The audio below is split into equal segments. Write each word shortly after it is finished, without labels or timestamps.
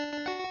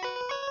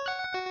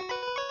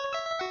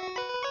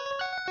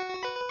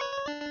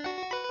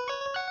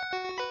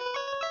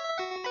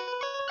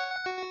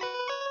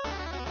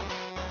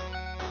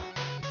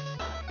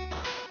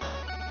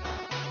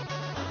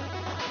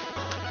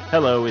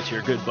Hello, it's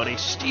your good buddy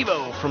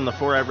Steve-O from the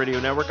 4i Radio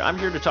Network. I'm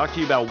here to talk to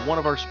you about one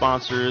of our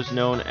sponsors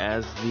known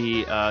as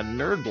the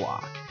Nerd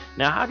Block.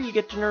 Now, how do you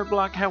get to Nerd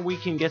Block? How we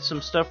can get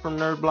some stuff from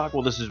Nerd Block?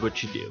 Well, this is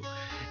what you do.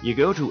 You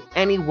go to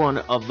any one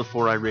of the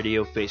 4i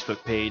Radio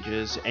Facebook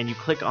pages and you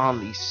click on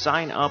the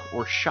Sign Up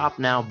or Shop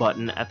Now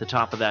button at the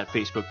top of that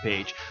Facebook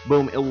page.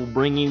 Boom, it will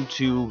bring you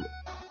to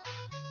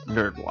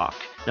Nerd Block.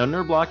 Now,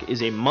 Nerd Block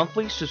is a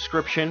monthly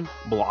subscription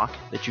block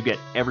that you get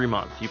every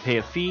month. You pay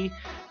a fee,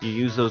 you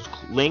use those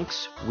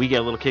links, we get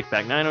a little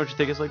kickback. Now, I know what you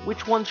think. It's like,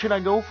 which one should I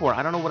go for?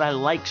 I don't know what I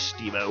like,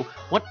 Steve-O.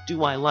 What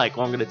do I like?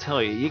 Well, I'm going to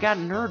tell you. You got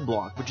Nerd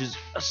Block, which is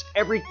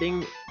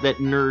everything that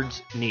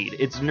nerds need.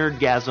 It's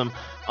nerdgasm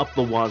up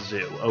the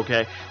wazoo,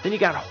 okay? Then you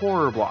got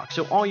Horror Block.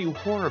 So all you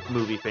horror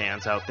movie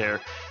fans out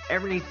there,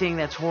 everything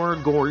that's horror,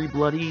 gory,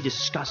 bloody,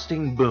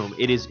 disgusting, boom,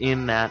 it is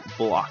in that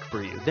block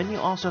for you. Then you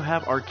also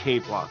have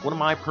Arcade Block, one of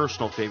my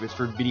personal favorites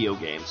for video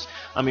games.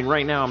 I mean,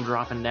 right now I'm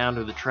dropping down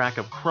to the track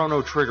of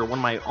Chrono Trigger, one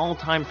of my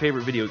all-time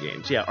favorite video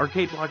games. Yeah,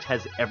 Arcade Block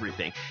has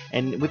everything.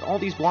 And with all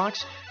these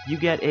blocks, you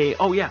get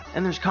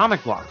and there's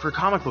Comic Block for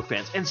comic book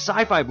fans, and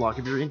Sci-Fi Block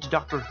if you're into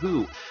Doctor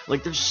Who.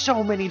 Like, there's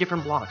so many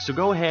different blocks. So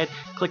go ahead,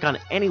 click on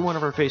any one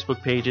of our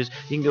Facebook pages.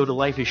 You can go to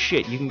Life is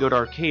Shit. You can go to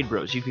Arcade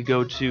Bros. You could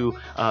go to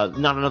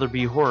Not Another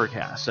B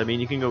Horrorcast. I mean,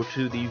 you can go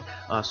to the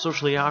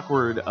Socially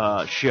Awkward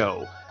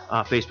Show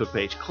Facebook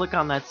page. Click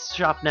on that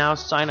Shop Now,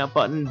 Sign Up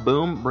button.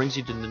 Boom, brings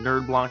you to the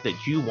Nerd Block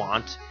that you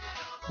want.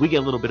 We get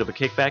a little bit of a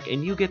kickback,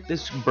 and you get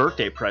this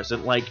birthday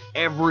present like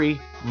every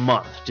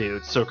month,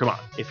 dude. So come on.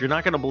 If you're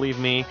not going to believe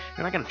me,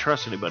 you're not going to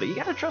trust anybody. You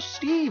got to trust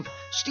Steve.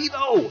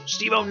 Steve-O.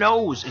 Steve-O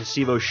knows, and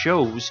Steve-O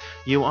shows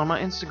you on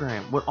my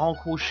Instagram what all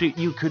cool shit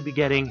you could be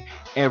getting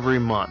every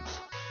month.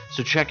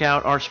 So check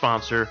out our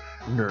sponsor,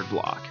 Nerd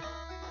Block.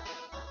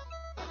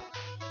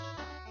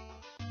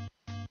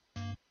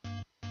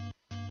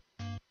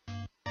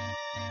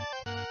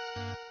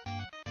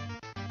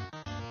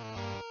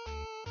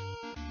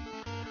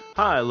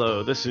 Hi,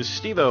 hello, this is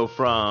Steve-O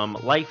from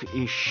Life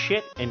is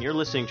Shit, and you're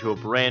listening to a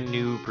brand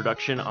new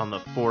production on the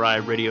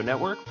 4i Radio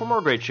Network. For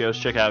more great shows,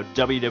 check out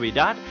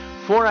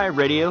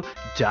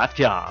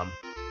www.4iradio.com.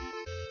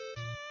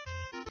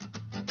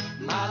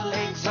 My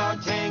legs are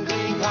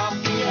dangling off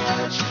the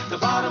edge. The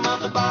bottom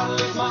of the bottle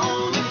is my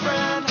only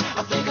friend.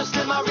 I think I'll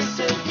slip my wrist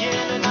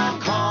again, and I'm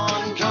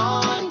gone,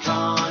 gone,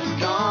 gone,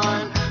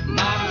 gone.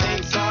 My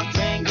legs are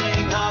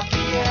dangling off the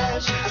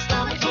edge. A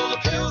stomach full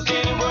of pills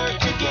didn't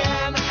work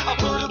again. I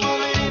put a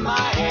bullet in my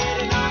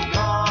head, and I'm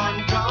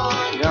gone,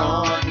 gone,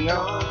 gone,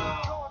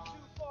 gone.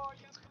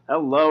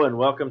 Hello, and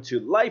welcome to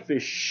Life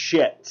is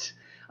Shit.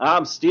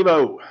 I'm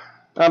Steve-O.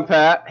 I'm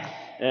Pat.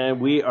 And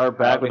we are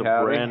back with a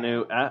howdy. brand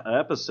new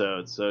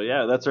episode. So,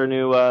 yeah, that's our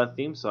new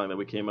theme song that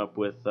we came up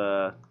with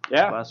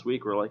last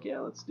week. We're like, yeah,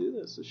 let's do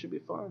this. This should be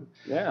fun.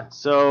 Yeah.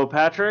 So,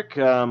 Patrick,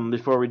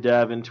 before we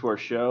dive into our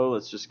show,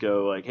 let's just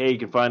go like, hey, you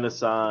can find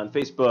us on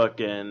Facebook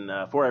and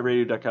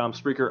 4iradio.com,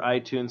 Spreaker,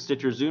 iTunes,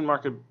 Stitcher, Zune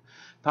Market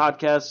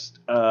Podcast,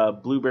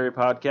 Blueberry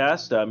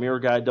Podcast, Mirror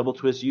Guide, Double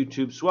Twist,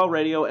 YouTube, Swell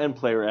Radio, and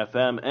Player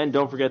FM. And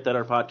don't forget that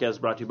our podcast is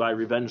brought to you by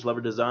Revenge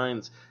Lover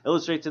Designs,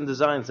 illustrates and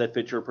designs that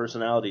fit your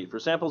personality. For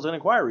samples and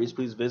inquiries,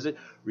 please visit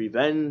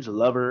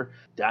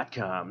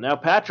revengelover.com. Now,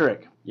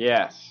 Patrick.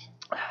 Yes.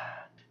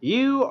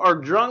 You are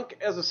drunk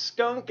as a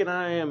skunk, and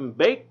I am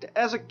baked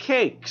as a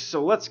cake.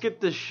 So let's get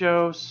this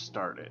show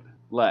started.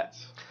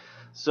 Let's.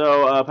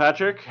 So,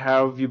 Patrick,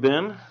 how have you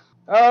been?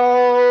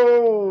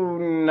 Oh,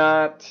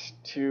 not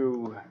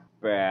too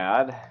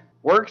bad.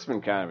 Work's been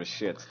kind of a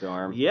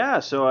shitstorm. Yeah,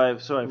 so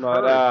I've heard.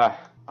 But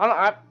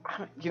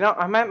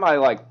I'm at my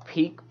like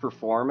peak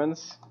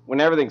performance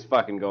when everything's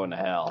fucking going to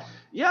hell.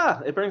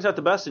 Yeah, it brings out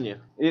the best in you.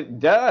 It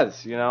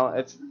does,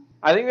 I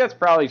think that's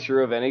probably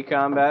true of any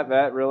combat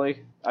vet,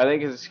 really. I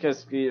think it's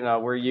because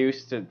we're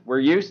used to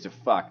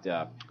fucked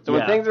up. So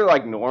when things are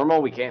like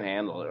normal, we can't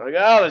handle it. Like,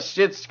 oh, the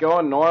shit's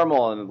going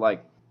normal, and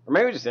like. Or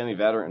maybe just any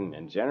veteran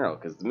in general,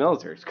 because the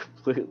military's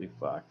completely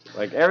fucked.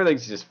 Like,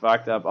 everything's just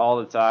fucked up all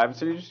the time,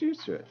 so you're just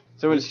used to it.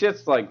 So when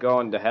shit's, like,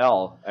 going to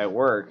hell at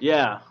work,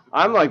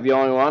 I'm, like, the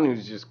only one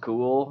who's just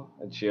cool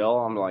and chill.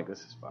 I'm like, this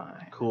is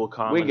fine. Cool,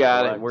 calm, we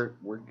got it. We're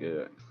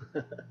good.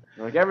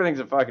 Like,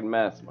 everything's a fucking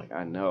mess. I'm like,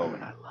 I know,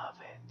 but I love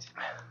it.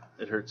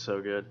 It hurts so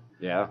good.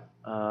 Yeah.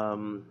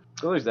 So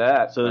there's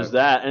that. So there's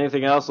that.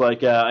 Anything else?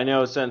 Like, I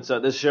know since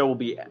this show will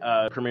be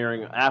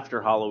premiering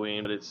after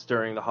Halloween, but it's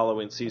during the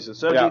Halloween season.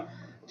 So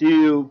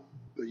do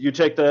you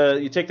take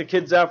the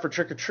kids out for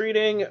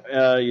trick-or-treating,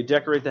 you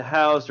decorate the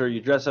house, or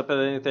you dress up as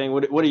anything?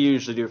 What do you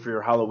usually do for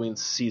your Halloween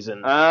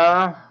season?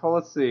 Well,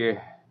 let's see.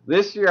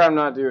 This year I'm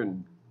not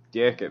doing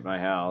dick at my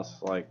house.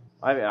 Like,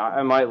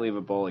 I might leave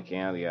a bowl of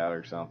candy out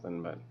or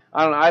something, but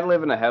I don't know. I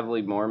live in a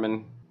heavily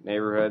Mormon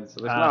neighborhood,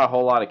 so there's not a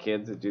whole lot of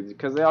kids that do,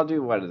 because they all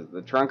do,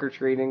 the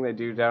trunk-or-treating they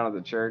do down at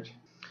the church.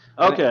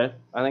 Okay.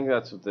 I think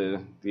that's what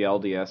the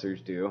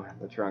LDSers do,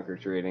 the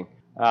trunk-or-treating.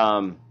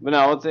 But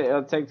no, let's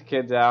take the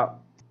kids out.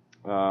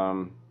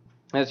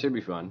 That should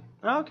be fun.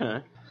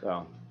 Okay.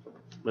 So,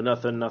 But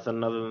nothing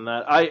other than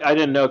that. I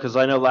didn't know because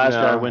I know last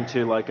year I No. went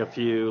to like a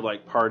few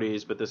like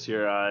parties, but this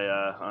year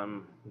I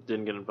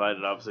didn't get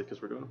invited obviously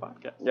because we're doing a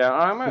podcast. Yeah,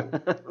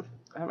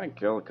 I might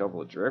kill a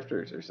couple of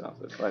drifters or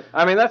something. But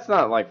I mean, that's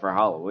not like for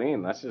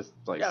Halloween. That's just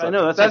like Yeah, I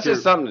know, that's like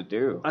just something to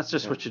do. That's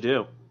just what you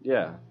do.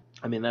 Yeah.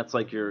 I mean, that's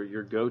like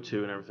your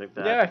go-to and everything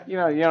like that.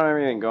 Yeah, you don't have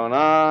anything going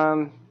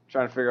on.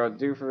 Trying to figure out what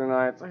to do for the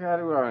night. It's like, how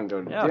do I want to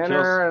go to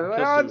dinner?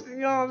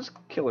 I'll just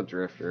kill a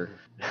drifter.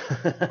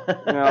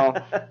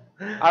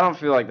 I don't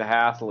feel like the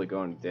hassle of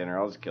going to dinner.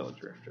 I'll just kill a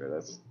drifter.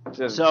 That's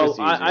just So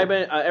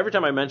easier. every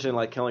time I mention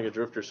like killing a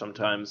drifter,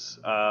 sometimes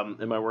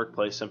in my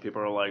workplace, some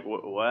people are like,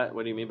 "What?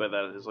 What do you mean by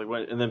that?" It's like,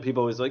 what? And then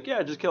people always like,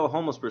 "Yeah, just kill a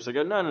homeless person."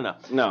 I go,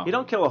 "No. You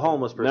don't kill a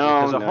homeless person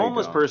because a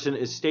homeless person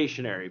is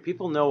stationary.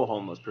 People know a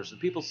homeless person.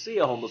 People see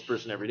a homeless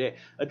person every day.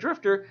 A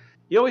drifter,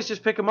 you always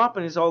just pick him up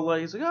and he's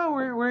like, "Oh,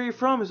 where are you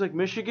from?" He's like,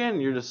 "Michigan."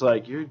 And you're just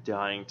like, "You're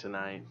dying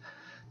tonight,"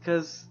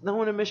 because no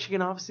one in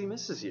Michigan obviously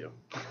misses you.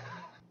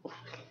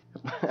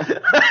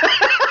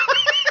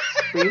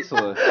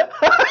 Speechless.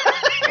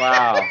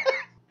 Wow.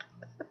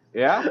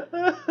 Yeah?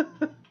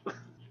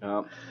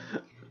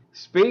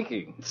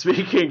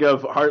 Speaking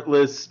of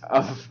heartless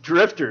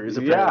drifters,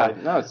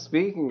 apparently. Yeah, no,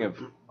 speaking of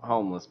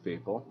homeless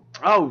people.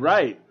 Oh,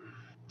 right.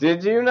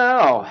 Did you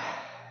know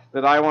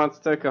that I once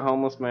took a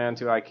homeless man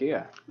to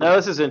IKEA? Now,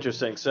 this is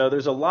interesting. So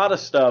there's a lot of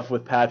stuff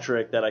with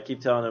Patrick that I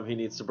keep telling him he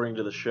needs to bring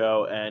to the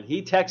show, and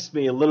he texts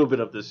me a little bit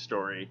of this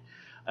story.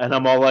 And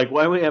I'm all like,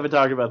 why we haven't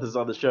talked about this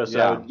on the show?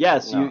 So,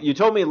 yes, you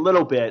told me a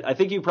little bit. I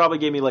think you probably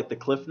gave me, like, the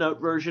Cliff Note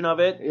version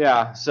of it.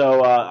 Yeah.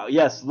 So,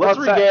 yes, let's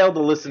regale the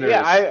listeners.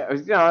 Yeah,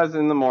 I was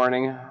in the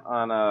morning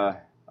on, I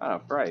don't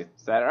know, Friday,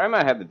 Saturday. I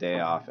might have the day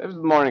off. It was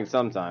the morning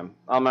sometime,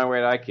 on my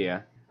way to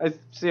IKEA. I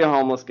see a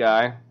homeless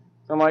guy.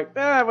 I'm like,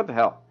 what the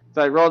hell?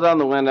 So I roll down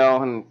the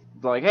window and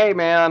like, hey,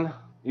 man,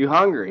 you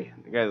hungry?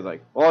 The guy's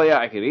like, well, yeah,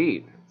 I could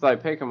eat. So I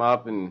pick him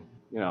up and,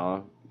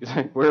 he's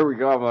like, where are we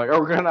going? I'm like,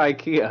 oh, we're going to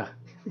IKEA.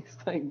 He's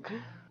like,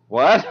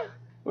 what?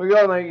 We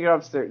go and then you go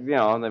upstairs,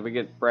 and then we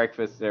get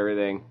breakfast and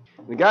everything.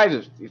 And the guy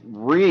just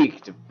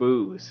reeked of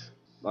booze,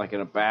 like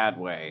in a bad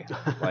way.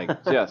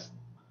 Like, just,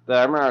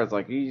 I remember I was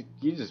like, you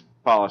just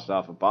polished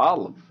off a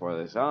bottle before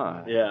this,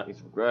 huh? Yeah.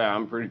 He's like, yeah,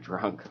 I'm pretty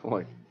drunk. I'm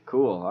like,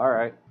 cool, all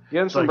right.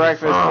 Get him some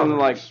breakfast, and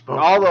like,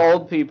 all the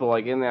old people,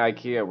 like, in the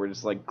IKEA were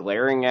just, like,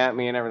 glaring at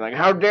me and everything.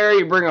 Like, how dare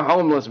you bring a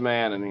homeless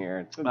man in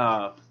here?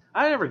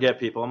 I never get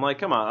people. I'm like,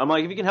 come on. I'm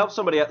like, if you can help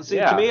somebody out. See,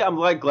 to me, I'm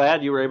like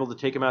glad you were able to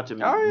take him out to,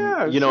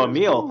 a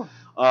meal.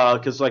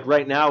 Because, like,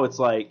 right now, it's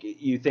like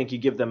you think you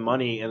give them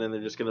money and then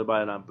they're just going to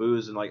buy it on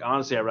booze. And, like,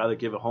 honestly, I'd rather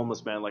give a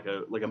homeless man, like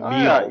a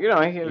meal.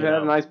 Yeah, he had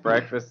a nice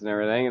breakfast and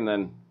everything. And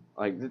then,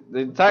 like,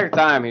 the entire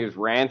time he was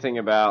ranting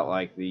about,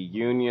 like, the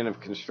Union of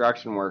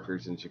Construction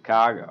Workers in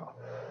Chicago.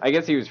 I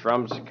guess he was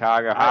from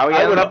Chicago. How he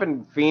ended up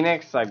in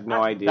Phoenix, I have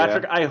no idea.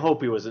 Patrick, I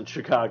hope he was in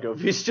Chicago. If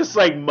he's just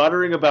like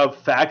muttering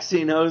about facts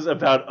he knows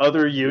about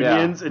other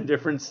unions in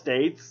different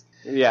states.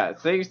 Yeah,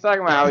 so he's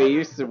talking about how he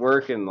used to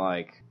work in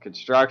like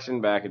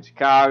construction back in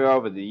Chicago,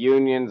 but the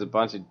union's a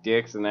bunch of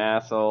dicks and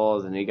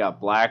assholes, and he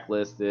got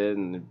blacklisted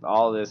and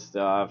all this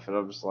stuff. And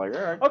I'm just like,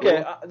 all right, cool.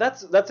 Okay,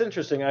 that's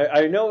interesting.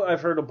 I know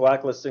I've heard of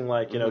blacklisting,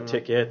 like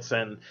tickets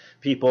and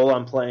people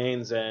on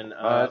planes, and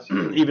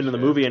even in the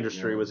movie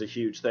industry was a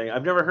huge thing.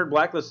 I've never heard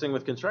blacklisting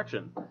with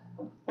construction.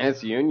 And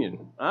it's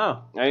union.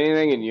 Oh,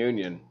 anything in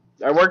union.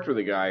 I worked with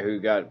a guy who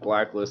got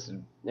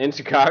blacklisted in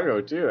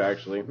Chicago too.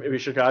 Actually, maybe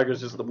Chicago's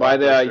just by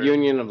the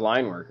Union of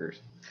Line Workers.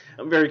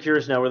 I'm very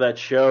curious now where that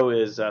show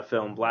is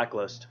filmed,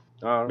 Blacklist.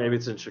 Maybe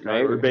it's in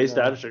Chicago. We're based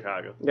out of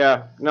Chicago.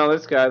 Yeah. No,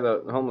 this guy,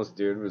 the homeless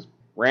dude, was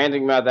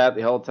ranting about that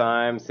the whole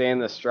time, saying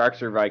the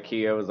structure of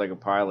IKEA was like a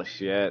pile of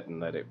shit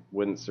and that it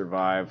wouldn't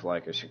survive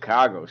like a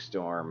Chicago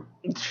storm.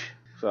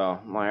 So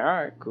I'm like, all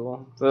right,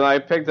 cool. So I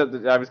picked up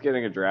I was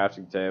getting a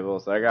drafting table,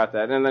 so I got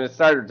that. And then it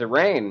started to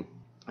rain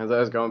as I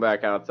was going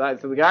back outside.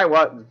 So the guy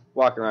was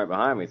walking right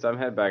behind me, so I'm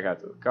heading back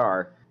out to the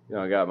car.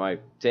 I got my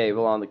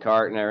table on the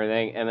cart and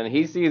everything, and then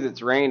he sees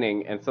it's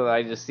raining, and so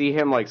I just see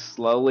him, like,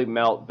 slowly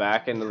melt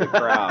back into the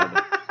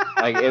crowd,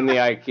 like, in the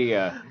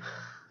IKEA.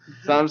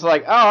 So I'm just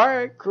like, oh, all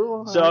right,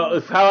 cool. So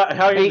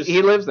how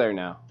he lives there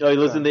now. Oh, he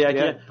lives in the IKEA?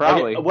 Yeah,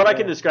 probably. I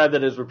can describe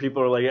that as where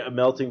people are, like,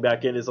 melting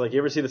back in is, like, you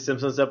ever see the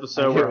Simpsons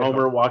episode where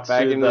Homer walks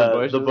back through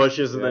the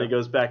bushes and then he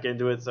goes back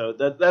into it? So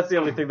that's the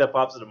only thing that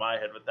pops into my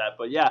head with that.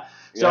 But, yeah.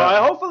 So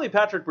hopefully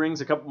Patrick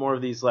brings a couple more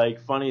of these,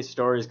 like, funny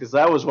stories, because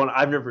that was one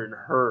I've never even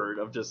heard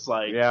of, just,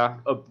 like, a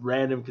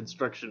random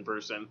construction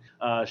person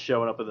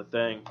showing up at the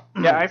thing.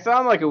 Yeah, I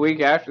saw him, like, a week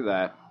after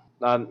that.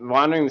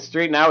 Wandering the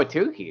street in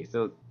Ahwatukee.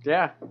 So,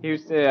 yeah, he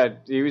was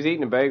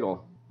eating a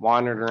bagel,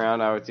 wandering around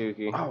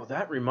Ahwatukee. Oh,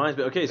 that reminds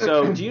me. Okay,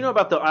 so do you know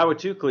about the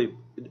Ahwatukee?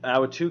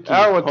 Ahwatukee.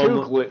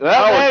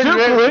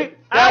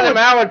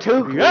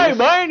 Hey,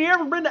 man, you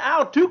ever been to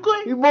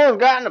Ahwatukee? You boys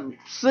got any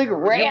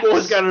cigarettes? You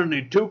boys got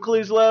any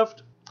Tukleys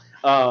left?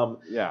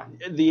 Yeah.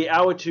 The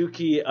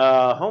Ahwatukee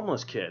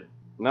homeless kid.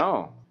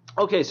 No.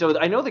 Okay, so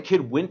I know the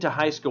kid went to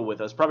high school with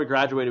us, probably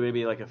graduated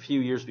maybe like a few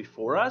years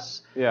before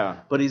us. Yeah.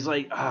 But he's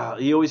like,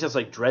 he always has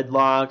like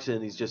dreadlocks,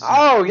 and he's just.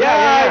 Oh,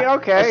 yeah,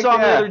 okay. I saw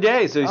him the yeah. other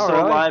day, so he's Oh, still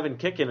really? alive and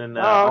kicking, and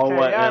Oh,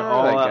 okay. Yeah,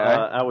 I remember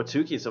that guy.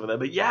 Awatuki and stuff like that.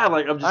 But yeah,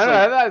 like I'm just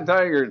I like.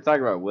 thought you were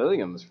talking about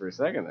Williams for a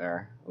second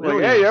there. Like,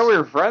 Williams. yeah, we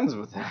were friends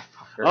with that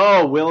fucker.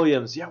 Oh,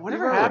 Williams. Yeah,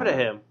 whatever happened to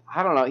him?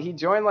 I don't know. He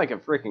joined like a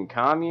freaking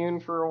commune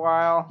for a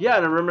while. Yeah,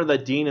 and I remember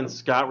that Dean and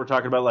Scott were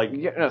talking about like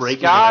breaking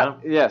Scott, it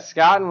up. Yeah,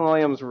 Scott and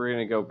Williams were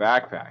gonna go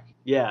backpack.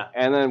 Yeah.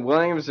 And then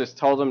Williams just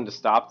told him to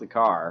stop the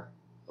car,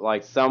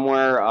 like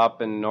somewhere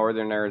up in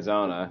northern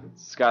Arizona.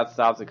 Scott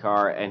stopped the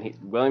car, and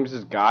Williams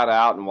just got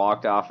out and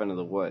walked off into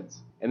the woods.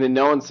 And then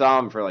no one saw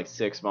him for like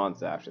 6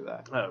 months after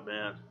that. Oh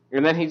man.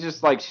 And then he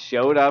just like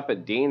showed up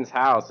at Dean's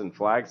house in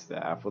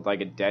Flagstaff with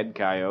like a dead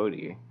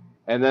coyote,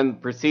 and then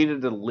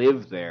proceeded to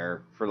live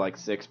there for like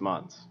 6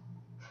 months.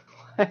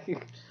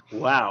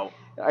 Wow.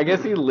 I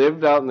guess he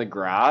lived out in the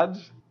garage,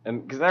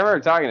 and because I remember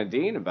talking to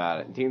Dean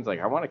about it, and Dean's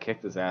like, "I want to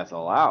kick this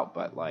asshole out,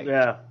 but like,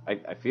 Yeah.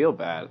 I feel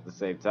bad at the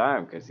same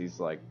time because he's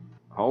like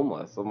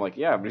homeless." I'm like,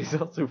 "Yeah, but he's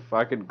also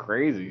fucking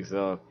crazy."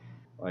 So,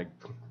 like,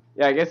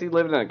 yeah, I guess he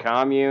lived in a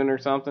commune or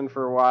something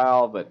for a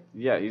while, but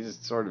yeah, he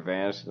just sort of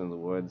vanished in the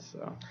woods.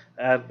 So,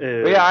 but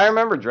yeah, I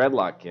remember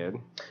Dreadlock Kid.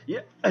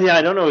 Yeah,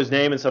 I don't know his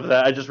name and stuff like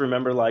that. I just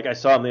remember like I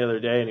saw him the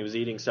other day and he was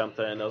eating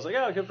something, and I was like,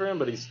 "Oh, good for him,"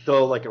 but he's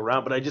still like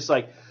around. But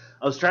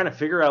I was trying to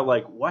figure out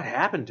like what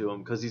happened to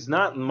him because he's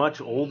not much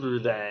older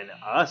than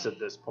us at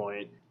this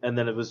point. And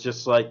then it was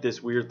just like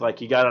this weird, like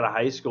he got out of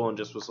high school and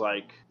just was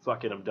like,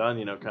 "Fucking, I'm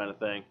done," kind of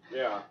thing.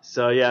 Yeah.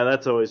 So yeah,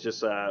 that's always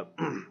just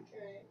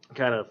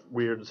kind of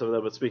weird and stuff like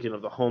that. But speaking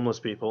of the homeless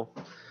people,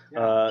 in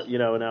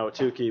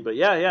Ahwatukee, but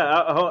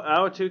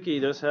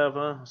Ahwatukee does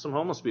have some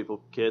homeless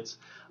people, kids.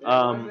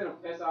 gonna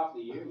piss off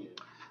the union.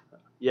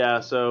 Yeah.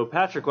 So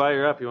Patrick, while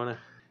you're up, you want to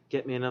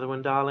get me another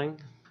one,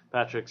 darling?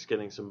 Patrick's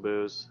getting some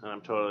booze, and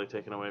I'm totally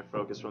taking away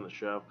focus from the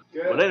show.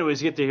 Good. But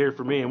anyways, you get to hear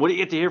from me. And what you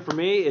get to hear from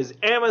me is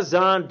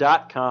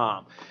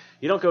Amazon.com.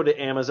 You don't go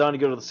to Amazon, you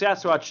go to the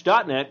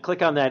Sasquatch.net,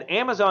 click on that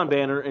Amazon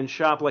banner, and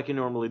shop like you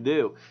normally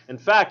do. In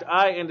fact,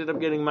 I ended up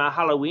getting my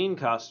Halloween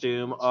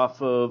costume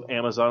off of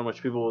Amazon,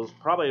 which people will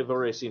probably have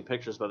already seen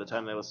pictures by the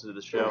time they listen to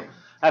the show.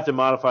 I have to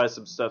modify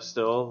some stuff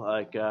still,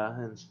 like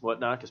and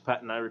whatnot, because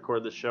Pat and I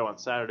record this show on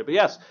Saturday. But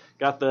yes,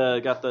 got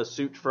the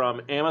suit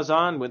from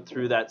Amazon, went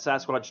through that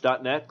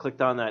Sasquatch.net,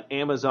 clicked on that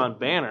Amazon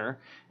banner,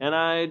 and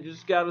I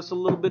just got us a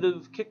little bit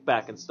of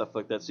kickback and stuff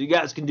like that. So you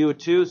guys can do it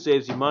too.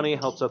 Saves you money,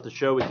 helps out the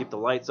show. We keep the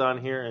lights on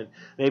here, and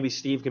maybe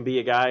Steve can be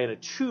a guy in a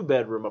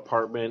 2-bedroom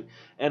apartment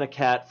and a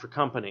cat for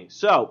company.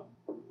 So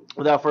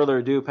without further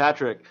ado,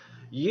 Patrick,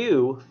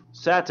 you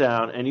sat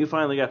down and you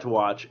finally got to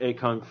watch a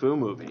Kung Fu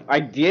movie. I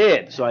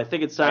did. So I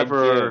think it's time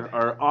for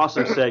our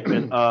awesome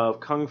segment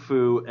of Kung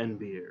Fu and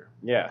Beer.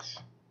 Yes.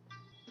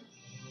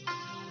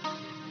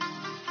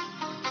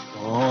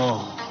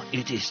 Oh,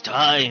 it is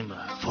time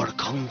for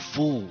Kung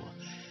Fu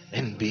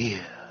and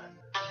beer.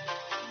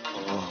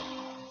 Oh.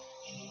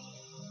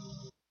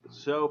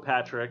 So,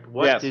 Patrick,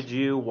 what did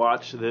you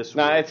watch this week?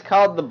 No, it's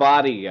called The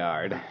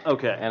Bodyguard.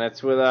 Okay. And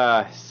it's with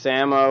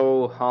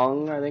Sammo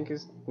Hung, I think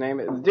his name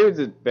is. The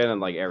dude's been in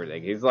like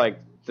everything. He's like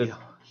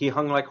he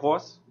hung like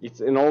horse?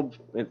 He's an old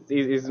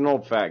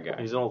fat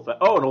guy. He's an old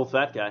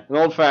fat guy. An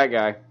old fat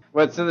guy.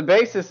 But so the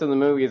basis of the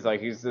movie is like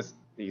he's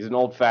an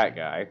old fat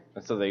guy.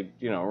 And so they,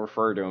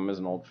 refer to him as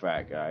an old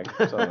fat guy.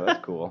 So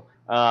that's cool.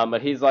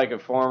 But he's like a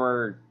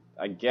former,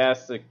 I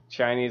guess, the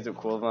Chinese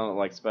equivalent of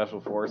like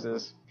special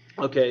forces.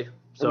 Okay.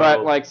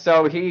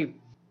 So he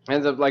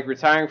ends up like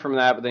retiring from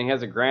that, but then he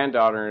has a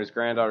granddaughter, and his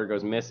granddaughter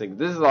goes missing.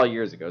 This is all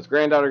years ago. His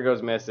granddaughter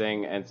goes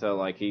missing, and so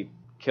like he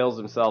kills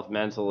himself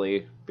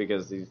mentally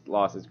because he's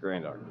lost his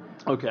granddaughter.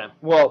 Okay.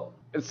 Well,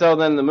 so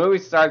then the movie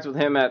starts with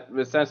him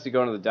essentially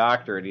going to the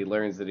doctor, and he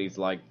learns that he's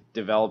like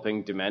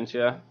developing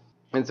dementia,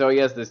 and so he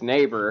has this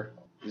neighbor.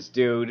 This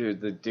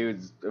dude, the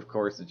dude's, of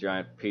course, a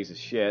giant piece of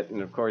shit.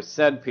 And, of course,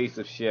 said piece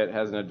of shit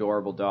has an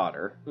adorable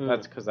daughter.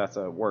 That's because that's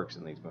how it works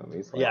in these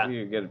movies. Like,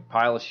 you get a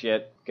pile of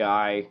shit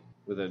guy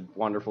with a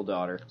wonderful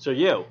daughter. So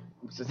you.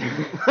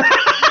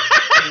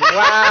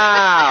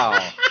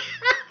 Wow.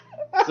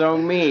 So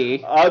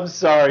me. I'm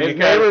sorry. His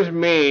name was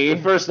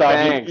me. First off,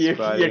 thanks, you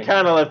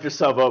kind of left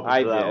yourself open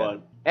for that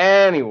one.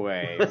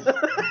 Anyways.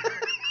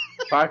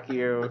 Fuck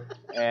you.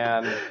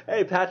 And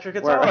hey, Patrick,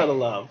 it's all out of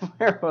love.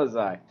 Where was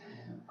I?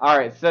 All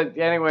right, so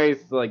anyways,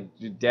 like,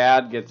 your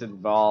dad gets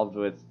involved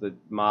with the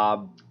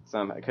mob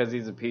somehow because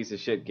he's a piece of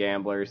shit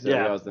gambler, so he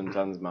owes them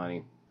tons of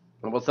money.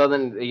 Well, so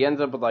then he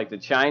ends up with, like, the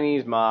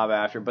Chinese mob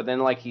after, but then,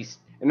 like,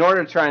 in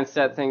order to try and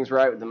set things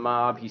right with the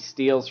mob, he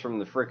steals from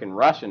the frickin'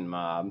 Russian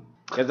mob.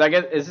 Because I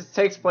guess this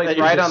takes place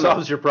right on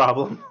solves your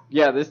problem.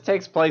 Yeah, this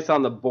takes place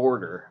on the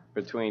border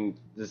between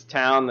this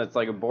town that's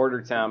like a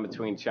border town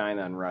between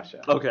China and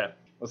Russia. Okay.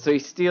 Well, so he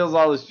steals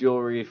all this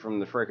jewelry from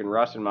the frickin'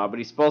 Russian mob, but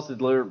he's supposed to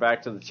deliver it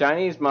back to the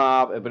Chinese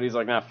mob, but he's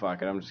like, nah,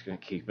 fuck it, I'm just gonna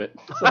keep it.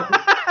 So,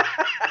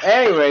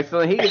 anyway, so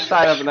he gets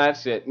tied up in that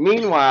shit.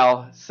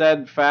 Meanwhile,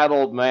 said fat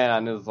old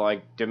man is,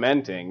 like,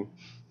 dementing,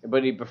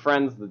 but he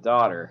befriends the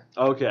daughter.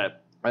 Okay.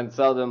 And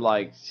so then,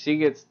 like, she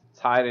gets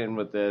tied in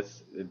with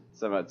this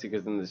somehow,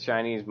 because then the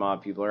Chinese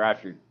mob people are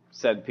after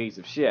said piece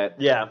of shit.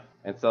 Yeah.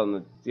 And so,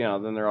 then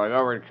they're like,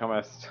 oh, we're going to come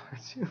after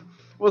you.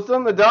 Well, so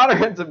then the daughter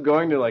ends up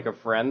going to, like, a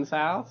friend's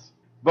house.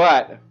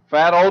 But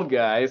fat old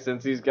guy,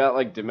 since he's got,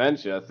 like,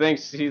 dementia,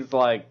 thinks she's,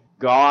 like,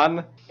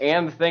 gone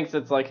and thinks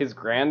it's, like, his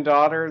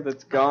granddaughter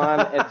that's gone.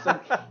 And so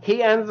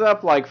he ends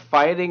up, like,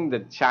 fighting the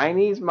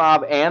Chinese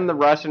mob and the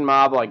Russian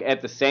mob, like,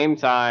 at the same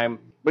time.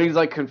 But he's,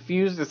 like,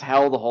 confused as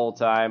hell the whole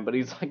time. But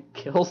he's, like,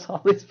 kills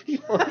all these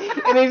people.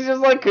 And he's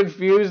just, like,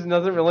 confused and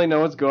doesn't really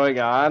know what's going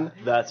on.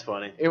 That's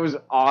funny. It was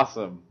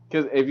awesome.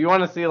 Because if you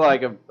want to see,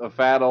 like, a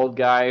fat old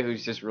guy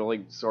who's just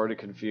really sort of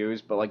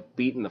confused, but, like,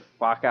 beating the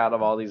fuck out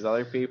of all these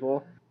other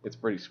people, it's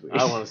pretty sweet.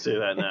 I want to see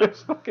that now. It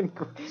was fucking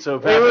great. So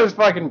It was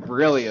fucking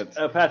brilliant.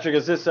 Patrick,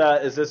 is this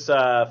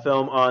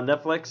film on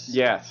Netflix?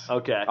 Yes.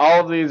 Okay.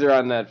 All of these are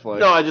on Netflix.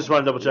 No, I just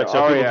wanted to double check.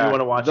 So people do want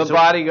to watch The it.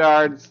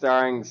 Bodyguard,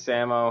 starring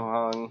Sammo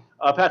Hung.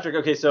 Patrick,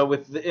 okay, so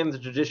in the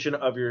tradition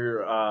of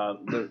your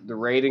The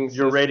ratings.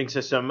 your rating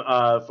system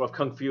of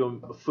Kung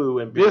Fu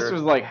and beer, This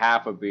was like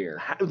half a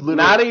beer. literally-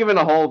 Not even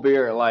a whole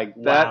beer. Like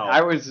that, Wow.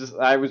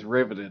 I was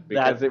riveted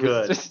because That's it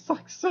was good. just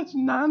like such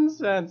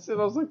nonsense, and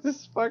I was like,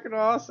 "This is fucking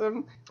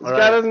awesome." This All guy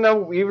right. doesn't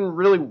know even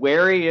really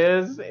where he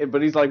is,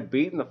 but he's like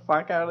beating the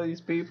fuck out of these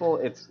people.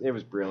 It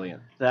was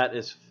brilliant. that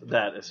is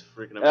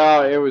freaking amazing.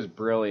 Oh, it was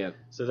brilliant.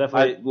 So I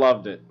definitely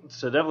loved it.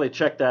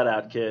 check that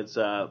out, kids.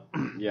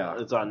 Yeah.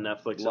 It's on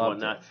Netflix and Loved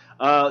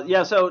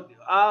whatnot. So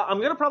I'm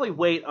going to probably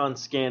wait on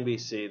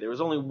ScanBC. There was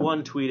only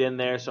one tweet in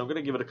there, so I'm going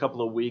to give it a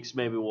couple of weeks.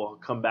 Maybe we'll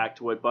come back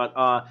to it. But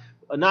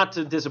not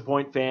to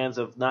disappoint fans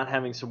of not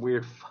having some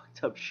weird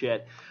fucked up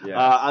shit.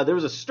 Yeah. There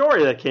was a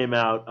story that came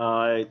out.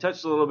 I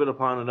touched a little bit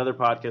upon another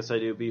podcast I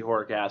do, B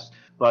Horrorcast.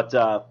 But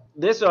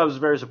this I was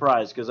very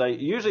surprised because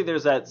usually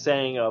there's that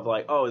saying of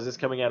like, oh, is this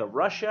coming out of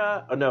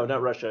Russia? Oh, no,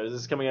 not Russia. Is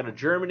this coming out of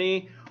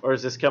Germany? Or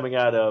is this coming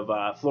out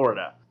of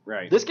Florida?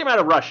 Right. This came out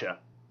of Russia.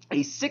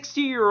 A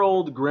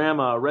 60-year-old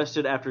grandma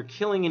arrested after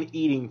killing and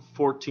eating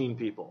 14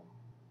 people.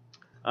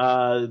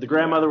 The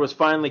grandmother was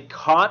finally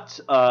caught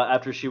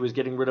after she was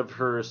getting rid of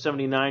her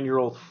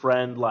 79-year-old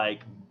friend,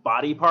 like,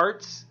 body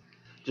parts,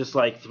 just,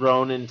 like,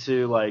 thrown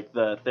into, like,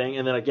 the thing.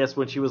 And then I guess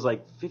when she was,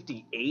 like,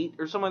 58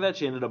 or something like that,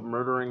 she ended up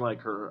murdering,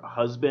 like, her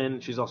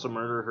husband. She's also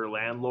murdered her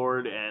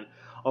landlord and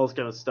all this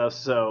kind of stuff.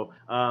 So,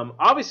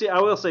 obviously, I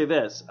will say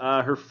this.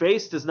 Her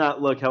face does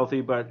not look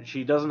healthy, but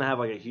she doesn't have,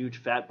 like, a huge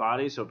fat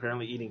body, so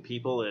apparently eating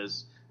people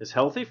is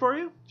healthy for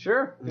you?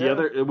 Sure. The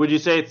other, would you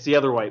say it's the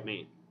other white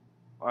meat?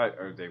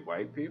 Are they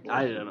white people?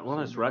 I don't know. Well,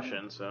 it's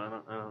Russian, so I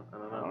don't know. I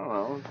don't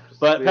know. Just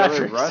But the other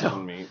Patrick,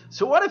 Russian meat.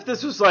 So what if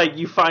this was like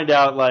you find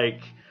out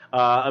like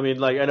I mean,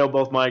 like I know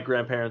both my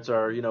grandparents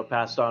are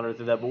passed on or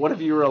through that, but what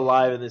if you were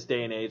alive in this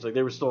day and age, like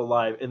they were still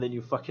alive, and then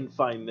you fucking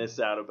find this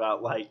out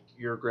about like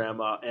your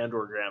grandma and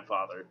or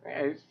grandfather? Yeah,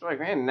 it's like,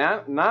 man,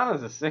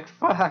 Nana's a sick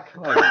fuck.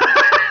 Like,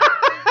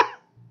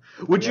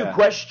 Would you Yeah.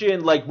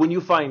 question like when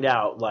you find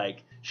out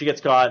like she gets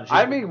caught? And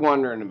I'd be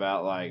wondering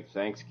about like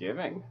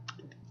Thanksgiving.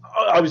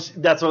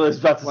 That's what I was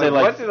about to say. Like,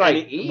 Like, what did I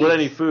eat? What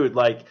any food?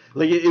 Like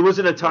it was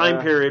in a time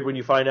Yeah. period when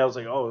you find out it's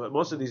like, oh,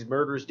 most of these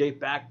murders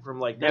date back from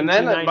like And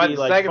then, 1990. but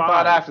the like, second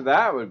thought 5. after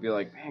that would be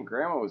like, man,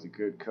 Grandma was a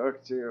good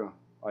cook too.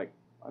 Like,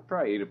 I'd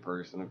probably eat a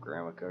person if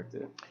Grandma cooked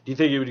it. Do you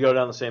think you would go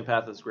down the same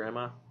path as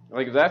Grandma?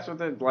 Like, if that's what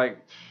they like.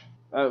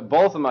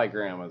 Both of my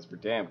grandmas were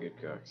damn good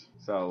cooks.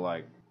 So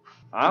like,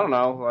 I don't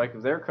know. Like,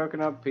 if they're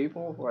cooking up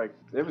people, like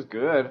it was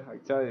good. I can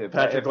tell you, if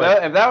Patrick,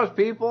 that was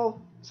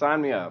people,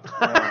 sign me up.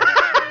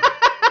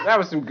 That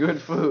was some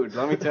good food,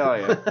 let me tell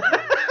you.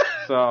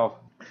 So,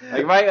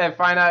 like, if I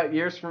find out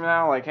years from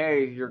now, like,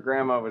 hey, your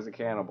grandma was a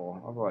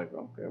cannibal, I'm like,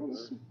 okay, well,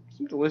 some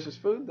delicious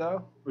food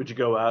though. Would you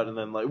go out and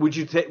then like would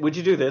you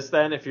do this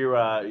then if you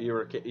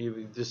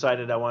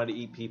decided I wanted to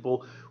eat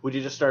people? Would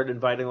you just start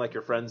inviting like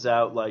your friends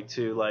out like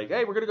to like,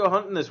 hey, we're gonna go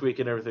hunting this week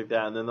and everything like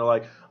that, and then they're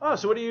like, oh,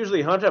 so what do you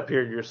usually hunt up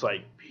here? And you're just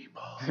like,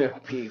 people.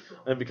 People.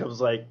 And it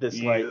becomes like this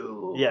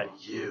You.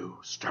 you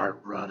start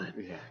running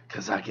Yeah.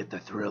 because I get the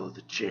thrill of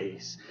the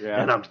chase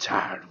Yeah. and I'm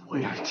tired of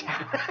waiting.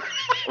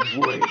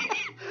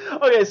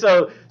 Okay,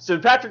 so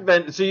Patrick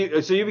then so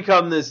you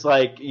become this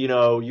like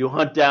you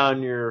hunt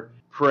down your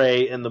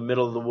prey in the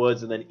middle of the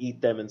woods and then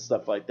eat them and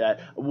stuff like that.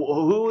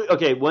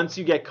 Once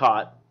you get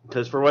caught,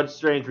 because for one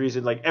strange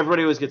reason, like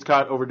everybody always gets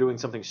caught overdoing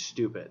something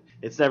stupid.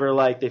 It's never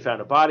like they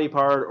found a body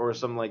part or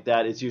something like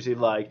that. It's usually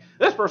like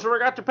this person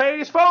forgot to pay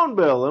his phone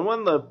bill, and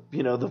when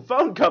the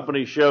phone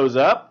company shows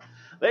up,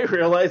 they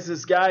realize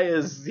this guy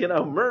is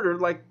murdered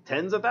like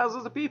tens of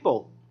thousands of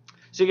people.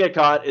 So you get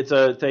caught. It's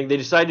a thing. They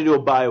decide to do a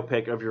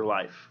biopic of your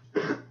life.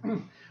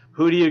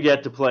 Who do you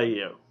get to play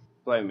you?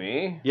 Play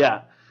me?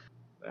 Yeah.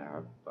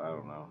 I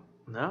don't know.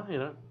 No, you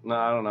don't. No,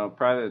 I don't know.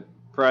 Probably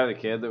the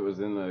kid that was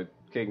in the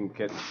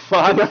Kid.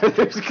 Fuck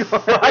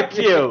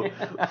you.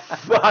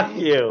 Fuck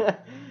you.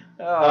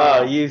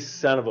 Oh, you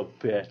son of a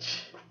bitch.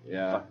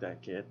 Yeah. Fuck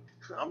that kid.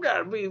 I'm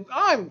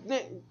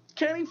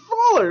Kenny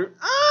Fuller.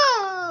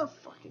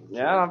 Fucking kid.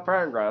 Yeah, I'm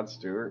probably Rod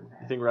Stewart.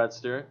 You think Rod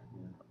Stewart?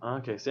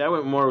 Okay, see, I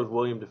went more with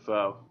William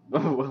Dafoe.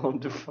 Willem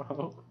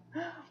Dafoe.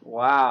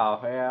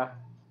 Wow, yeah.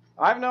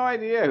 I have no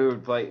idea who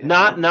would play.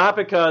 Not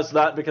because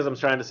I'm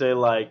trying to say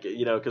like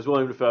because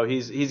William Dafoe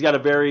he's got a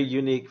very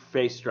unique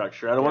face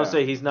structure. I don't want to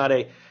say he's not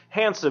a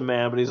handsome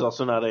man, but he's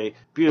also not a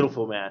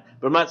beautiful man.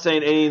 But I'm not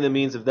saying any of the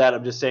means of that.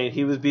 I'm just saying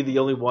he would be the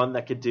only one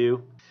that could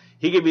do.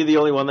 He could be the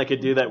only one that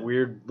could do that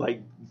weird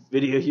like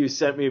video you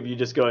sent me of you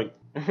just going.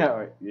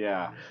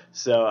 Yeah.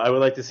 So I would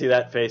like to see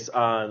that face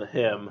on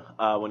him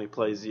when he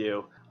plays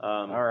you.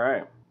 All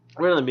right.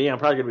 Rather than me, I'm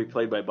probably going to be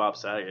played by Bob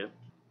Saget.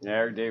 Yeah,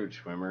 or David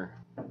Schwimmer.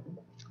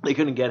 They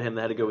couldn't get him.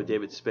 They had to go with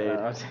David Spade.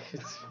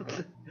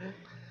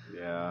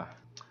 Yeah.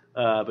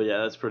 But yeah,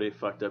 that's pretty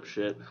fucked up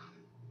shit.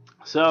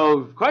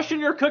 So, question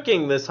your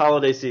cooking this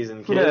holiday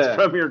season, kids,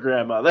 from your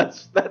grandma.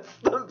 That's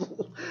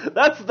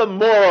the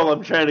moral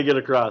I'm trying to get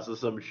across of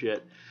some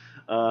shit.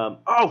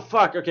 Oh,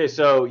 fuck. Okay,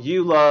 so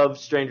you love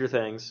Stranger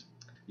Things.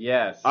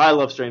 Yes. I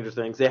love Stranger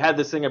Things. They had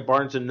this thing at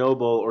Barnes &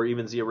 Noble or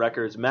even Zia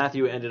Records.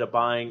 Matthew ended up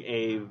buying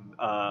a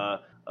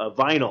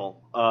vinyl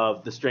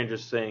of the Stranger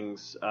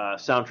Things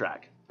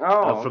soundtrack.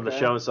 From the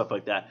show and stuff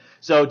like that.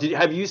 So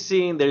have you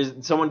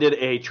seen, someone did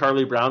a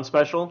Charlie Brown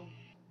special?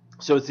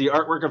 So it's the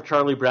artwork of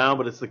Charlie Brown,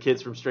 but it's the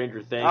kids from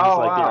Stranger Things, the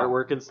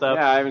artwork and stuff.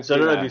 Yeah, I haven't seen that. So I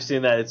don't know if you've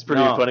seen that. It's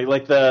pretty funny.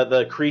 Like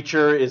the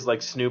creature is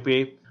like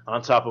Snoopy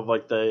on top of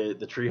like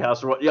the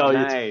treehouse or what.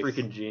 Nice. It's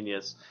freaking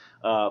genius.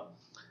 But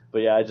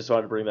yeah, I just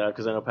wanted to bring that up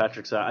because I know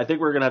Patrick's out. I think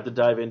we're going to have to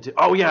dive into...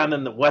 Oh yeah, and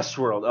then the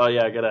Westworld. Oh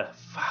yeah, I got a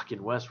fucking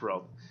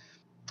Westworld.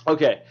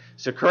 Okay,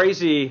 so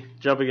crazy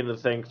jumping into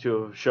the thing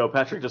to a show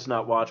Patrick does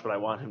not watch, but I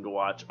want him to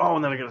watch. Oh,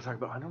 and then I got to talk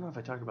about... I don't know if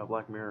I talked about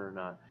Black Mirror or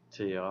not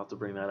to you. I'll have to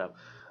bring that up.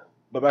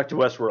 But back to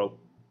Westworld.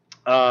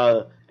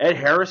 Ed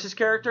Harris's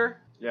character?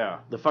 Yeah.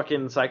 The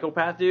fucking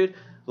psychopath dude?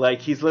 Like,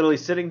 he's literally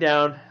sitting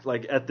down,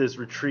 like, at this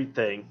retreat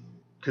thing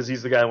because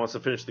he's the guy who wants to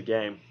finish the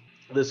game.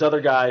 This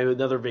other guy,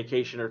 another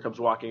vacationer, comes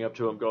walking up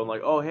to him going like,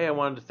 oh, hey, I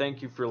wanted to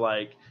thank you for,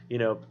 like,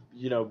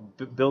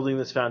 building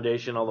this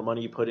foundation, all the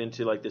money you put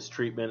into, like, this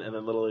treatment. And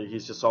then literally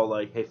he's just all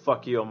like, hey,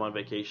 fuck you, I'm on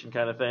vacation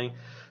kind of thing.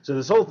 So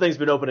this whole thing's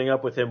been opening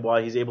up with him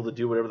while he's able to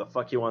do whatever the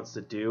fuck he wants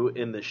to do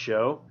in the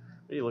show.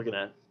 What are you looking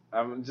at?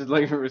 I'm just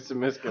looking for some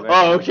misconnections.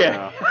 Oh,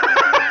 okay.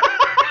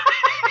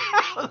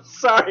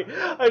 Sorry.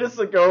 I just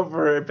look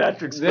over at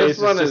Patrick's face.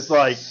 This one is is just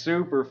like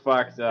super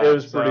fucked up. It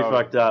was pretty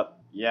fucked up.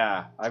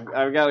 Yeah, I've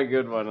got a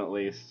good one at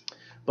least.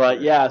 But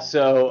yeah,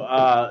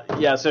 so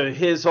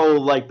his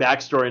whole like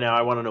backstory now,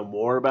 I want to know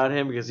more about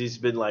him because he's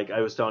been like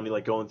I was telling you,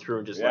 like going through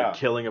and just like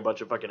killing a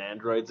bunch of fucking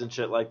androids and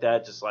shit like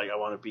that. Just like I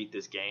want to beat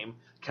this game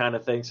kind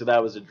of thing. So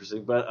that was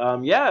interesting.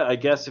 But yeah, I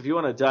guess if you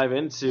want to dive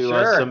into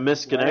some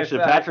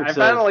misconnection, Patrick says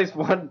I found at least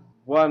one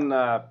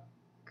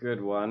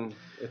good one.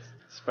 It's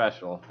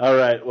special. All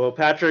right, well,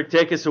 Patrick,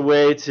 take us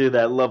away to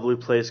that lovely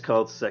place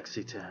called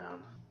Sexy Town.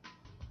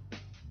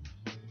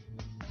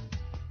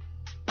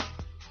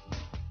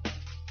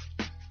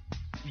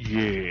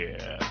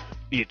 Yeah,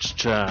 it's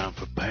time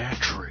for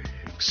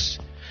Patrick's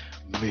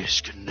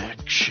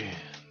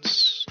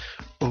Misconnections.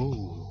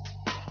 Oh,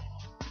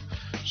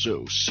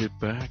 so sit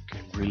back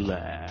and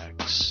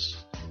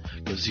relax,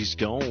 'cause he's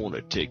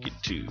gonna take you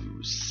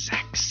to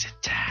Sexy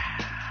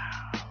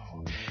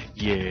Town.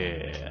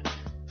 Yeah,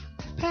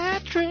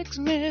 Patrick's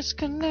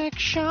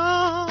Misconnections.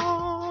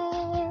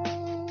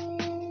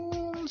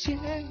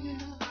 Yeah.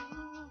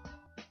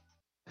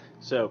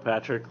 So,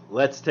 Patrick,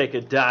 let's take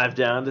a dive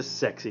down to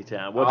Sexy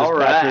Town. What does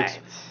Patrick's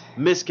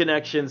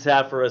misconnections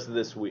have for us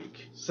this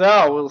week?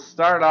 So, we'll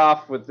start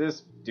off with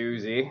this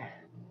doozy.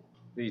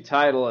 The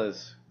title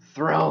is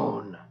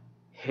Throne,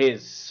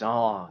 His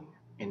Song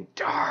in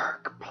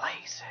Dark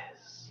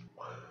Places.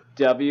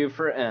 W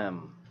for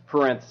M,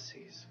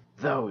 parentheses,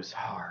 those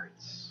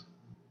hearts.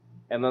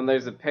 And then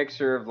there's a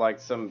picture of, like,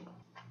 some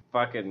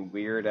fucking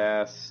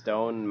weird-ass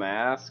stone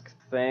mask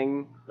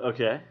thing.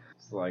 Okay.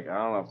 Like, I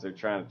don't know if they're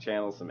trying to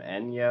channel some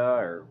Enya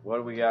or what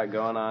do we got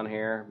going on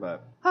here,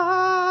 but...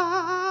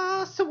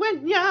 Not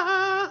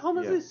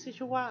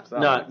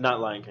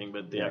Lion King,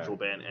 but the actual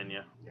band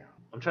Enya. Yeah.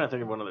 I'm trying to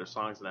think of one of their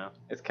songs now.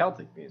 It's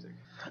Celtic music.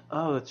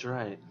 Oh, that's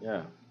right.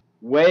 Yeah.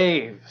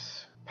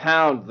 Waves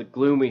pound the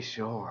gloomy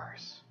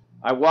shores.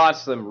 I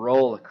watch them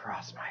roll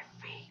across my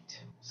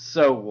feet.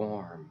 So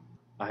warm.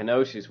 I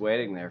know she's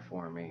waiting there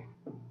for me.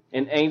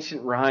 In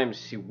ancient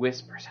rhymes she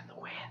whispers in the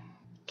wind.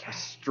 A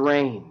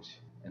strange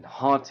and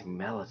haunting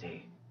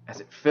melody. As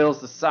it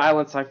fills the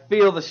silence, I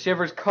feel the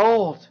shivers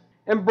cold.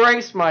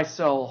 Embrace my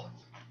soul.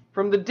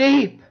 From the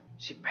deep,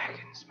 she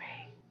beckons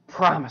me,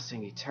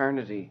 promising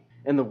eternity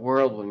in the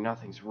world where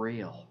nothing's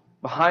real.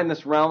 Behind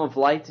this realm of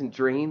light and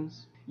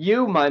dreams,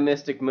 you, my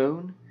mystic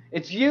moon,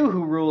 it's you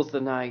who rules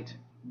the night,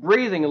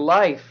 breathing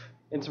life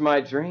into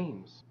my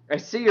dreams. I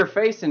see your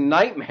face in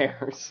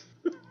nightmares,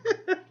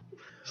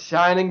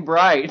 shining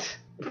bright.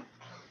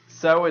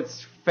 So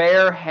it's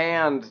fair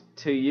hand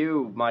to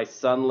you, my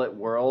sunlit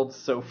world,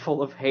 so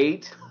full of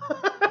hate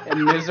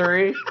and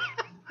misery.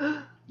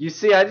 You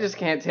see, I just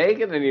can't take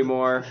it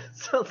anymore.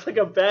 Sounds like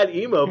a bad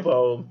emo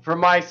poem. From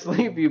my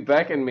sleep you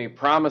beckon me,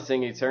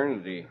 promising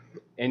eternity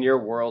in your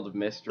world of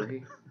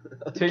mystery.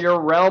 to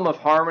your realm of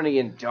harmony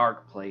in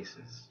dark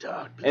places.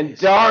 Dark In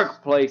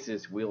dark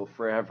places, we'll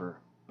forever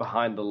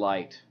behind the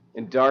light.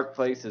 In dark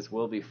places,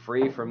 we'll be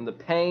free from the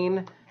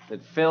pain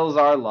that fills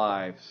our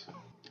lives.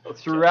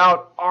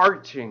 Throughout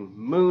arching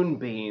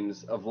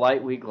moonbeams of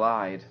light we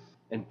glide,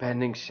 in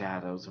bending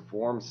shadows of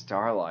warm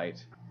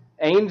starlight.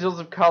 Angels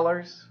of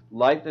colors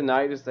light the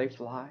night as they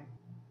fly,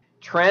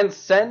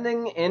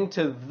 transcending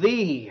into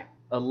the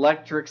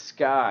electric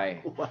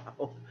sky.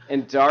 Wow.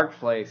 In dark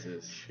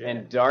places,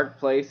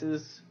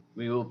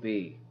 we will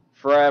be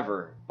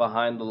forever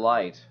behind the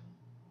light.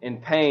 In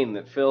pain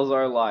that fills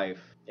our life,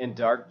 in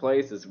dark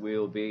places, we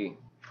will be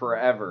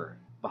forever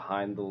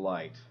behind the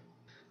light.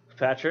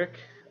 Patrick?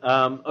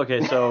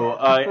 Okay, so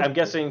I'm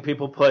guessing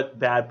people put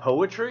bad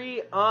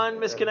poetry on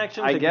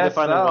Misconnection? I thinking guess they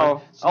find the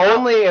one- so.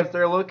 Only if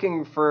they're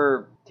looking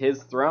for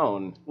his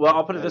throne Well,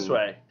 I'll put it this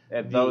way.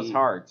 at those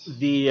hearts.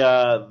 The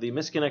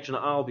Misconnection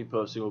I'll be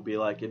posting will be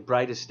like, in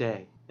brightest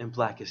day and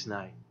blackest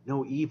night,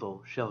 no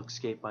evil shall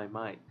escape my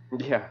might.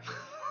 Yeah.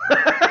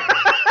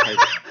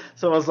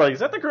 Someone's like, is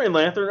that the Green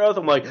Lantern oath?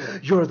 I'm like,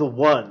 you're the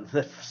one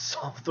that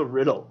solved the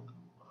riddle.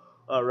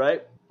 All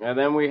right? And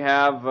then we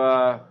have,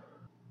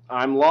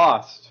 I'm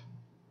lost.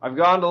 I've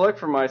gone to look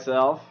for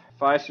myself.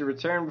 If I should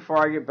return before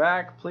I get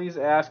back, please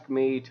ask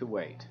me to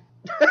wait.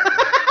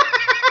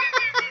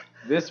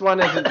 This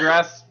one is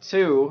addressed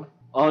to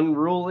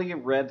Unruly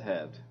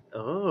Redhead.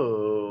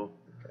 Oh.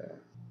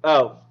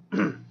 Oh,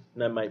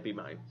 that might be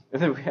mine.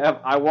 And then we have,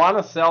 I want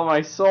to sell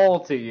my soul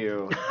to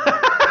you.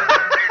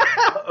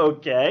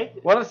 Okay.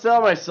 Want to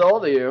sell my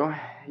soul to you?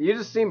 You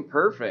just seem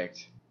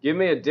perfect. Give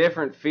me a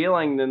different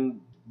feeling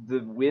than the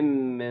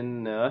women,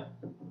 The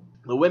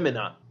women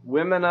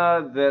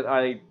that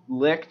I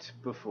licked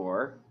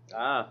before.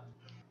 Ah.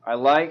 I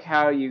like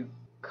how you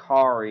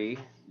carry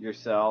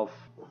yourself.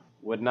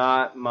 Would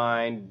not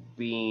mind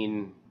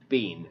being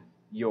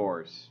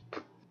yours.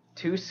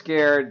 Too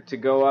scared to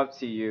go up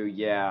to you,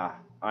 yeah.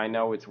 I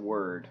know it's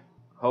word.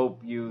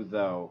 Hope you,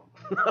 though.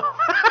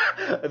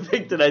 I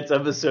think tonight's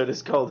episode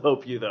is called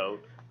Hope You, Though.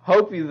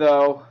 Hope you,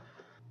 though.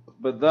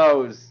 But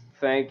those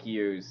thank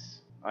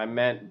yous, I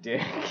meant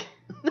dick.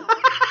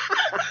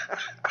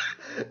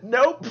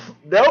 Nope.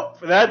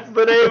 That's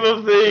the name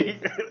of the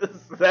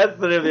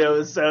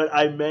episode.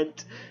 I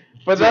meant.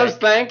 But dick. those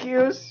thank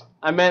yous,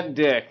 I meant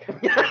dick.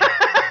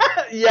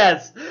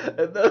 Yes.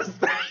 And those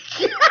thank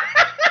you.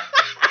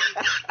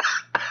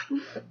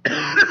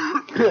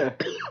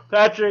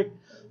 Patrick,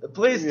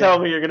 please tell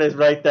me you're gonna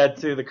write that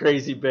to the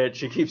crazy bitch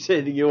who keeps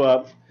hitting you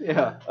up.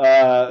 Yeah.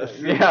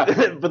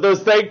 Yeah. But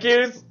those thank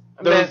yous.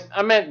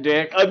 I meant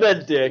dick. I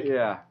meant dick.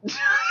 Yeah.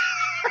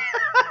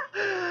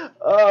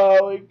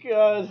 Oh my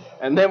god.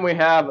 And then we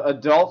have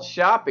Adult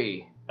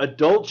Shoppy.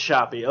 Adult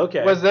Shoppy.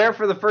 Okay. Was there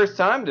for the first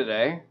time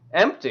today.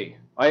 Empty.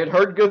 I had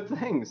heard good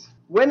things.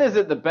 When is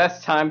it the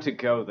best time to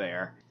go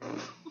there?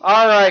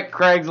 All right,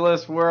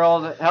 Craigslist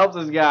world, help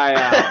this guy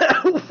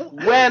out.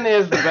 When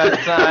is the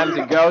best time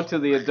to go to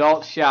the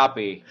Adult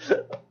Shoppy?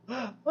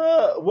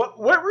 What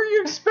were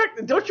you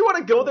expecting? Don't you want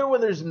to go there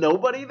when there's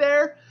nobody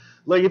there?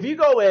 Like, if you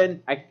go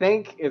in... I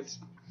think it's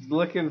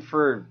looking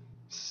for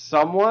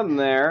someone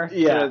there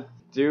to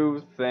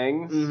do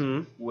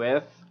things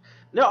with.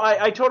 No,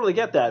 I totally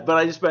get that, but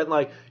I just meant,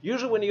 like,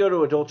 usually when you go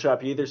to Adult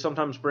Shop, you either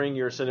sometimes bring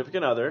your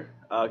significant other,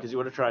 because you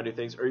want to try new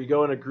things, or you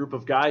go in a group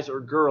of guys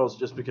or girls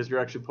just because you're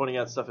actually pointing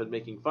out stuff and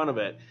making fun of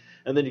it.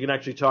 And then you can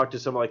actually talk to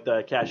some, like,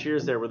 the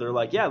cashiers there where they're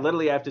like, yeah,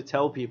 literally I have to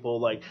tell people,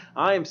 like,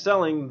 I am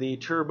selling the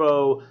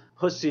Turbo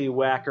Pussy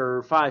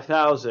Whacker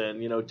 5000,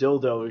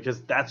 dildo,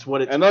 because that's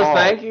what it's called. And those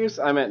thank yous,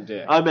 I meant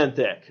dick. I meant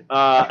dick.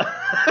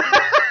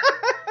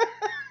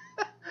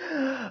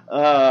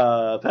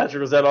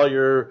 Patrick, was that all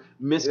your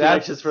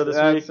misconnections for this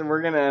week?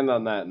 We're going to end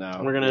on that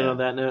note. We're going to end on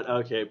that note?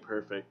 Okay,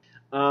 perfect.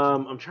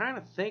 I'm trying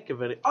to think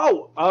of it.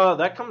 Oh,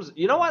 that comes...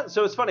 You know what?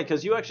 So it's funny,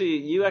 because you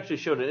actually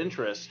showed an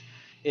interest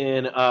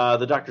in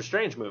the Doctor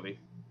Strange movie.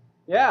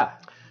 Yeah.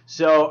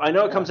 So I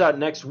know it comes out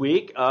next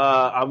week.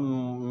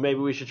 Maybe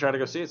we should try to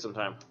go see it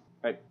sometime.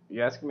 Wait,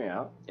 you asking me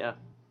out? Yeah.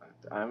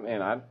 I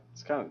mean,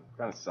 it's kind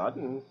of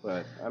sudden,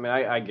 but I mean,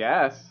 I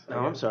guess. Oh,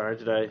 I'm sorry.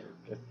 Did I?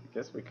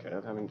 Guess we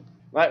could. I mean...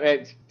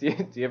 Wait, do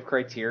you have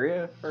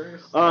criteria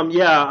first?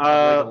 Yeah.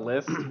 Like a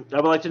list? I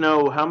would like to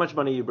know how much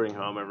money you bring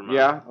home every month.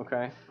 Yeah.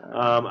 Okay.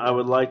 I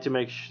would like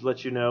to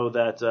let you know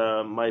that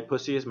my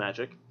pussy is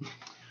magic.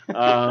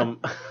 That's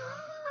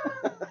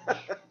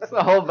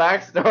the whole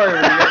backstory we're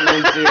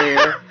getting into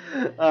here.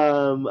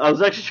 I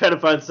was actually trying to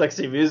find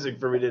sexy music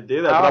for me to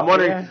do that, but I'm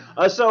wondering.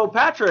 Yeah. So,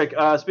 Patrick,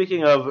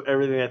 speaking of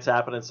everything that's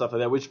happened and stuff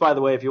like that, which, by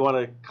the way, if you want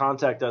to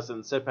contact us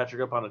and set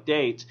Patrick up on a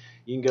date,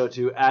 you can go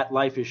to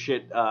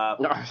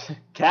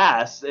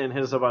 @LifeIsShitCast and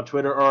hit us up on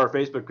Twitter or our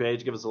Facebook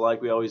page. Give us a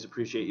like. We always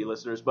appreciate you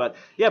listeners. But,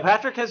 yeah,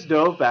 Patrick has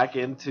dove back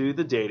into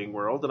the dating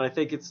world, and I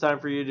think it's time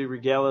for you to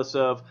regale us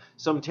of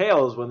some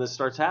tales when this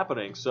starts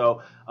happening.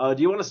 So,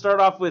 do you want to start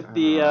off with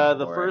the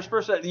first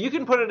person? You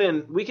can put it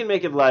in. We can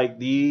make it like,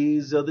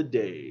 these are the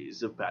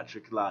days of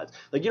Patrick Lives.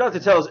 Like, you don't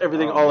have to tell us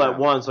everything all at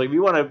once. Like, if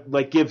you want to,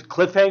 like, give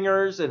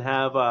cliffhangers and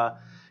have,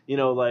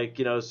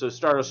 So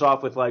start us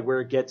off with like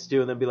where it gets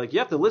to, and then be like, you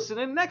have to listen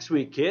in next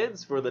week,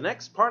 kids, for the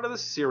next part of the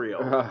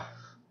serial.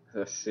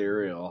 The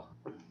cereal.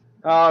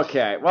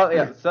 Okay, well,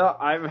 yeah, so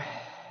I've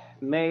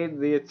made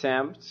the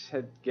attempt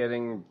at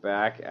getting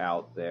back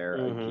out there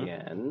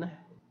again.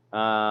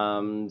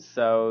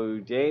 So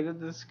dated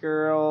this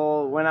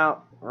girl, went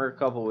out for a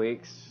couple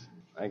weeks.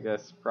 I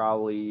guess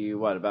probably,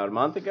 about a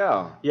month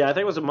ago? Yeah, I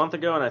think it was a month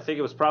ago, and I think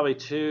it was probably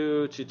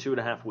 2 to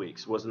 2.5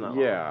 weeks. Wasn't that long?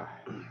 Yeah,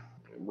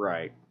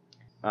 right.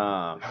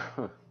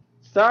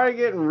 Started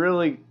getting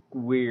really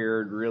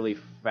weird really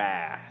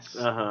fast.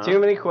 Too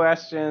many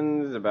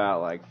questions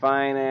about like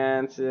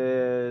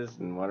finances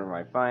and what are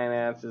my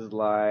finances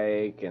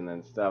like, and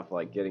then stuff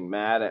like getting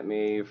mad at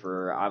me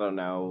for, I don't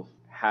know,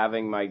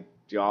 having my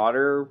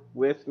daughter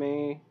with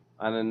me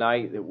on a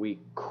night that we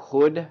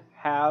could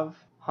have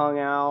hung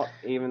out,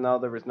 even though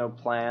there was no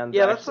plans.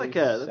 Yeah,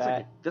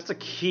 that's a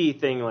key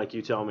thing. Like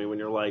you tell me when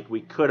you're like,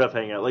 we could have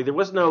hung out. Like there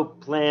was no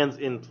plans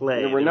in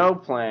play. There were no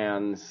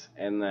plans,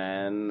 and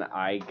then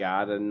I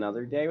got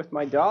another day with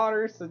my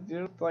daughter. So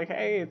it's like,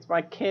 hey, it's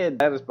my kid.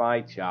 That is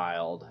my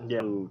child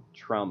who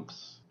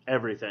trumps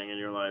everything in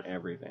your life.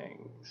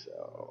 Everything.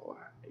 So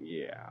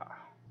yeah,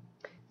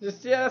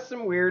 just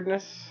some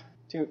weirdness.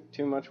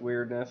 Too much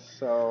weirdness.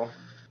 So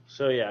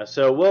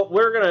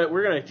we're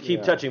gonna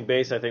keep touching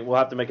base. I think we'll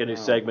have to make a new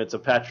segment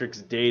of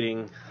Patrick's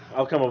dating.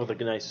 I'll come up with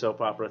a nice soap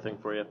opera thing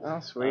for you. Oh,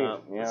 sweet.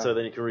 So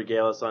then you can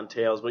regale us on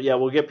tales. But yeah,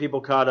 we'll get people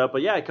caught up.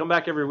 But yeah, come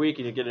back every week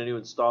and you get a new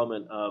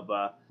installment of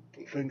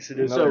things to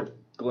do. Another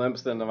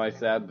glimpse into my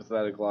sad,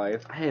 pathetic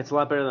life. Hey, it's a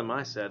lot better than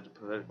my sad,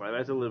 pathetic life. I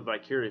have to live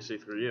vicariously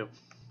through you.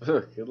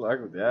 Good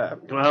luck with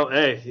that. Well,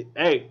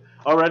 hey,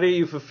 already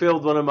you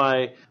fulfilled one of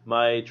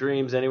my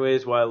dreams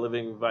anyways while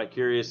living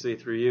vicariously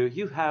through you.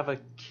 You have a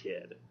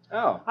kid.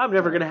 Oh. I'm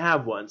never going to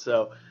have one,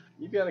 so...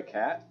 You've got a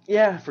cat?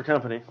 Yeah, for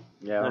company.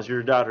 Yeah. As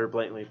your daughter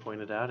blatantly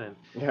pointed out. And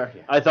yeah.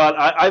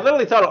 I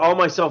literally thought all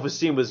my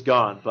self-esteem was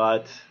gone,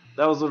 but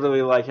that was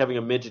literally like having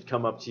a midget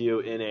come up to you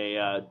in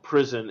a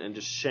prison and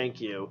just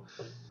shank you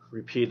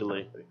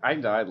repeatedly. I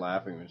died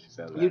laughing when she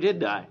said that. You did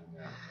die.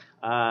 Yeah.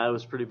 It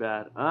was pretty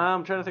bad.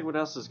 I'm trying to think what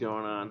else is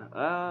going on.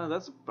 I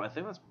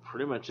think that's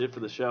pretty much it for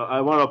the show. I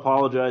want to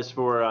apologize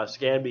for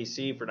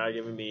ScanBC for not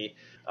giving me...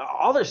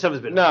 all their stuff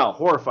has been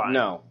horrifying.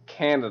 No,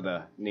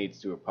 Canada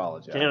needs to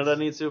apologize. Canada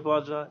needs to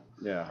apologize?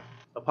 Yeah.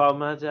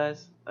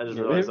 Apologize? I just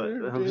realized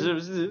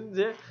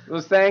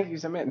Those thank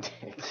yous, I meant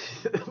dick.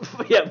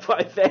 Yeah,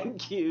 by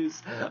thank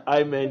yous,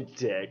 I meant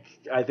dick.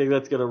 I think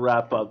that's going to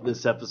wrap up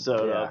this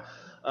episode of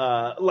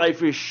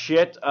Life is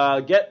Shit.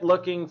 Get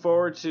looking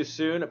forward to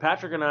soon.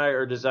 Patrick and I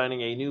are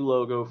designing a new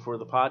logo for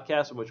the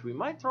podcast, in which we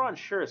might throw on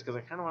shirts, because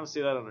I kind of want to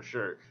see that on a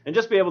shirt. And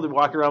just be able to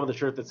walk around with a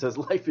shirt that says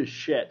Life is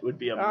Shit would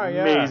be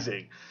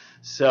amazing.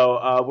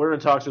 So we're in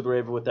talks with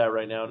Raven with that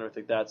right now and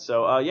everything like that.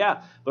 So,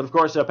 But, of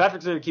course,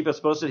 Patrick's going to keep us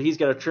posted. He's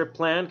got a trip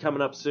planned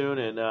coming up soon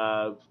in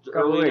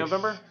early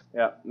November.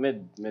 Yeah,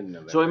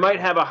 mid-November. So we might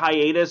have a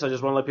hiatus. I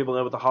just want to let people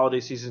know with the holiday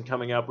season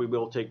coming up, we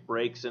will take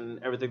breaks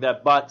and everything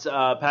like that. But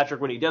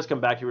Patrick, when he does come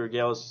back, he will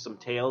regale us some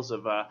tales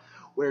of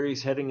where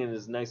he's heading in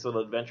his nice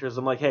little adventures.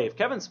 I'm like, hey, if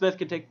Kevin Smith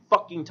can take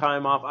fucking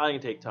time off, I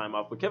can take time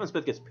off. But Kevin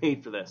Smith gets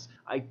paid for this.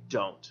 I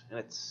don't. And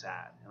it's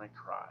sad. And I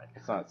cry.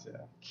 It's not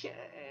sad.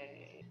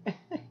 Okay.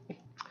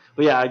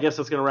 But yeah, I guess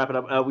that's going to wrap it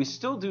up. We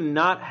still do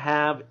not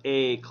have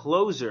a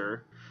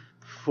closer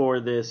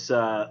for this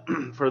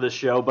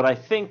show, but I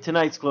think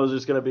tonight's closer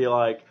is going to be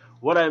like,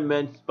 what I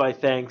meant by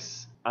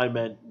thanks, I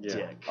meant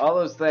dick. All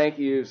those thank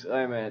yous,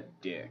 I meant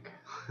dick.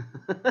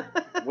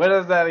 What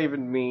does that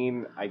even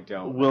mean? I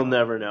don't know. We'll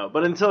never know.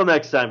 But until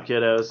next time,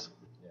 kiddos.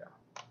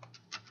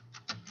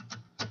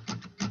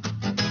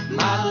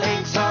 My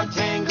legs are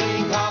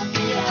dangling off the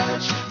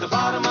edge. The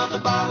bottom of the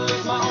bottle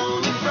is my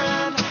only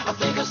friend. I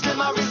think I'll slip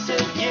my wrist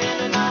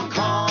again and I'm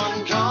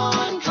gone,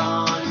 gone,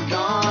 gone,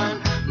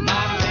 gone.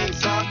 My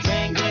legs are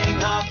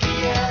dangling off the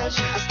edge.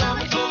 A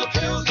stomach full of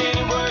pills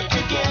didn't work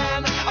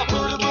again. I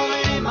put a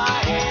bullet in my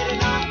head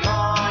and I'm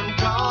gone,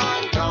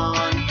 gone,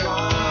 gone,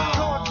 gone.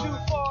 Going too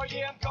far,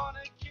 yeah, I'm gone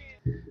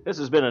again. This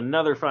has been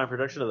another fine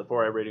production of the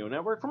 4i Radio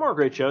Network. For more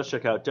great shows,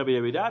 check out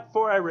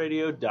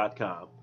www.4iradio.com.